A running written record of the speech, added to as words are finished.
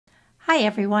Hi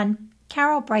everyone,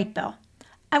 Carol Brightbill.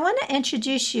 I want to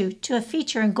introduce you to a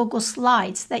feature in Google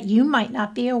Slides that you might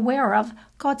not be aware of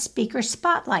called Speaker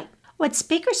Spotlight. What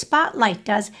Speaker Spotlight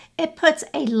does, it puts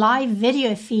a live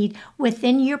video feed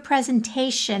within your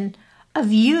presentation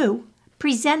of you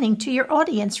presenting to your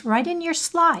audience right in your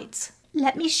slides.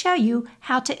 Let me show you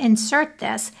how to insert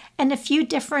this and a few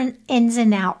different ins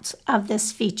and outs of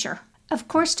this feature. Of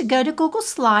course, to go to Google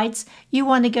Slides, you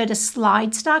want to go to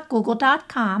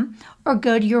slides.google.com or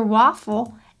go to your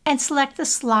waffle and select the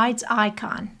Slides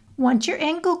icon. Once you're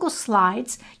in Google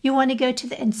Slides, you want to go to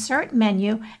the Insert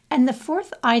menu, and the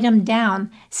fourth item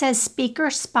down says Speaker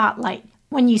Spotlight.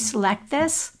 When you select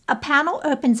this, a panel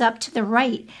opens up to the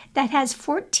right that has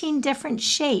 14 different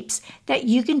shapes that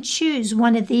you can choose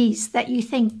one of these that you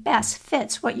think best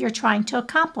fits what you're trying to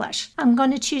accomplish. I'm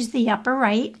going to choose the upper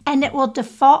right, and it will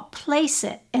default place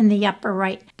it in the upper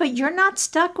right, but you're not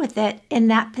stuck with it in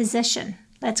that position.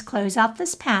 Let's close out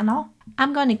this panel.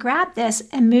 I'm going to grab this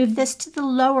and move this to the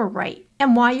lower right.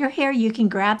 And while you're here, you can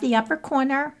grab the upper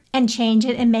corner and change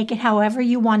it and make it however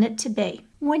you want it to be.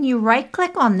 When you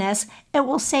right-click on this, it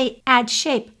will say Add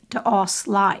Shape to all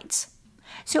slides.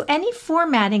 So any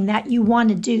formatting that you want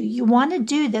to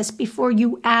do this before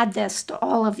you add this to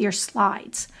all of your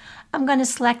slides. I'm going to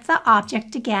select the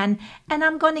object again, and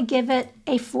I'm going to give it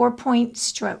a 4-point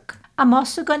stroke. I'm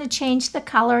also going to change the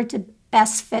color to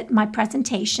best fit my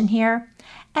presentation here.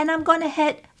 And I'm going to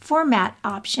hit Format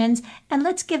Options, and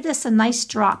let's give this a nice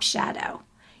drop shadow,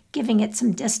 giving it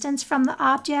some distance from the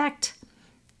object.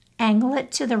 Angle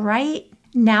it to the right.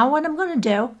 Now what I'm going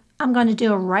to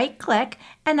do a right click,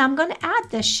 and I'm going to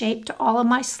add this shape to all of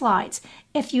my slides.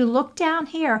 If you look down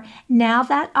here, now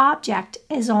that object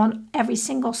is on every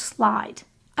single slide.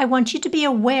 I want you to be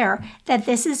aware that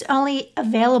this is only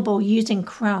available using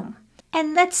Chrome.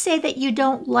 And let's say that you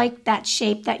don't like that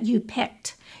shape that you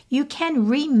picked. You can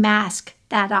remask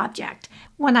that object.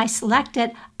 When I select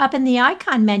it, up in the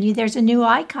icon menu, there's a new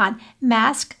icon,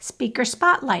 Mask Speaker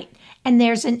Spotlight. And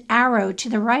there's an arrow to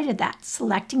the right of that.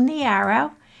 Selecting the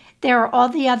arrow, there are all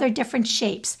the other different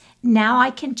shapes. Now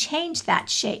I can change that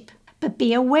shape. But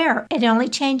be aware, it only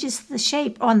changes the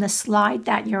shape on the slide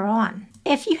that you're on.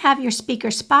 If you have your Speaker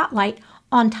Spotlight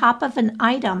on top of an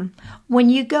item,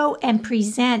 when you go and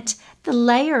present, the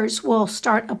layers will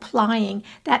start applying.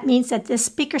 That means that this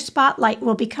Speaker Spotlight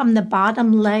will become the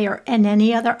bottom layer and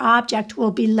any other object will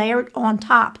be layered on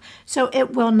top, so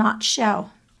it will not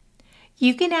show.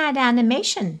 You can add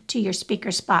animation to your Speaker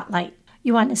Spotlight.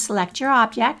 You want to select your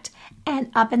object,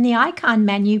 and up in the icon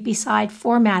menu beside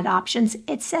Format Options,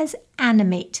 it says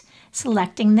Animate.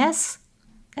 Selecting this,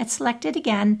 let's select it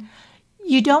again.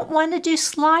 You don't want to do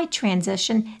slide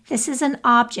transition. This is an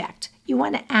object. You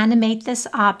want to animate this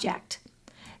object.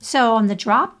 So on the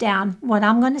drop down, what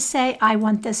I'm going to say, I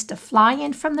want this to fly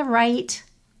in from the right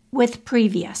with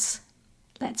previous.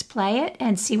 Let's play it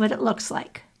and see what it looks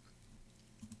like.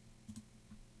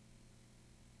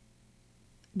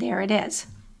 There it is.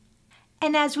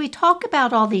 And as we talk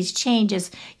about all these changes,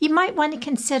 you might want to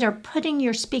consider putting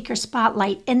your Speaker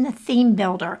Spotlight in the theme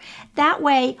builder. That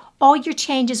way, all your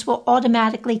changes will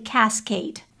automatically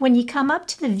cascade. When you come up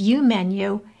to the View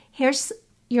menu, here's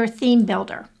your theme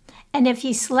builder. And if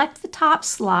you select the top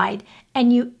slide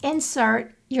and you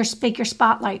insert your Speaker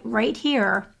Spotlight right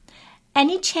here,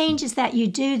 any changes that you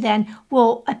do then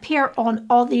will appear on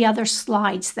all the other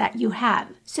slides that you have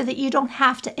so that you don't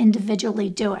have to individually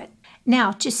do it.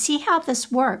 Now, to see how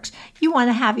this works, you want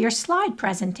to have your slide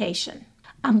presentation.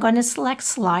 I'm going to select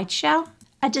Slideshow.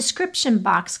 A description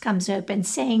box comes open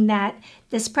saying that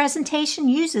this presentation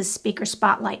uses Speaker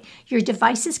Spotlight. Your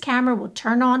device's camera will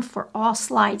turn on for all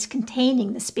slides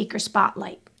containing the Speaker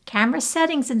Spotlight. Camera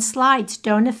settings and slides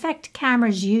don't affect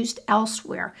cameras used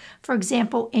elsewhere, for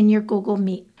example, in your Google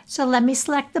Meet. So let me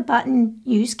select the button,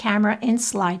 Use Camera in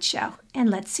Slideshow, and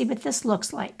let's see what this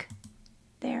looks like.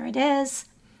 There it is.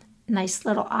 Nice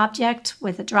little object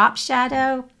with a drop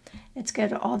shadow. Let's go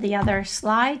to all the other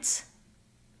slides.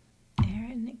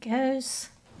 There it goes.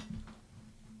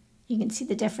 You can see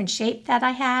the different shape that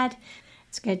I had.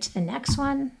 Let's go to the next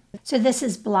one. So this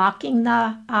is blocking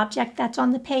the object that's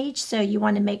on the page, so you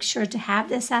want to make sure to have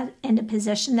this in a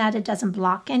position that it doesn't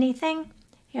block anything.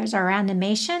 Here's our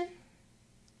animation.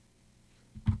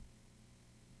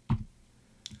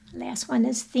 Last one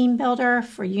is Theme Builder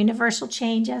for universal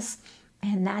changes,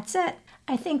 and that's it.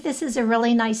 I think this is a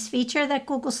really nice feature that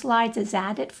Google Slides has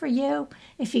added for you.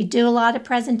 If you do a lot of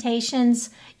presentations,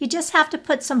 you just have to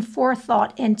put some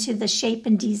forethought into the shape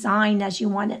and design as you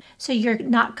want it, so you're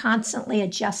not constantly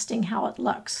adjusting how it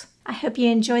looks. I hope you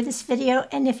enjoyed this video,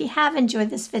 and if you have enjoyed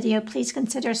this video, please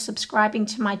consider subscribing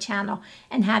to my channel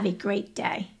and have a great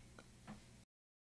day.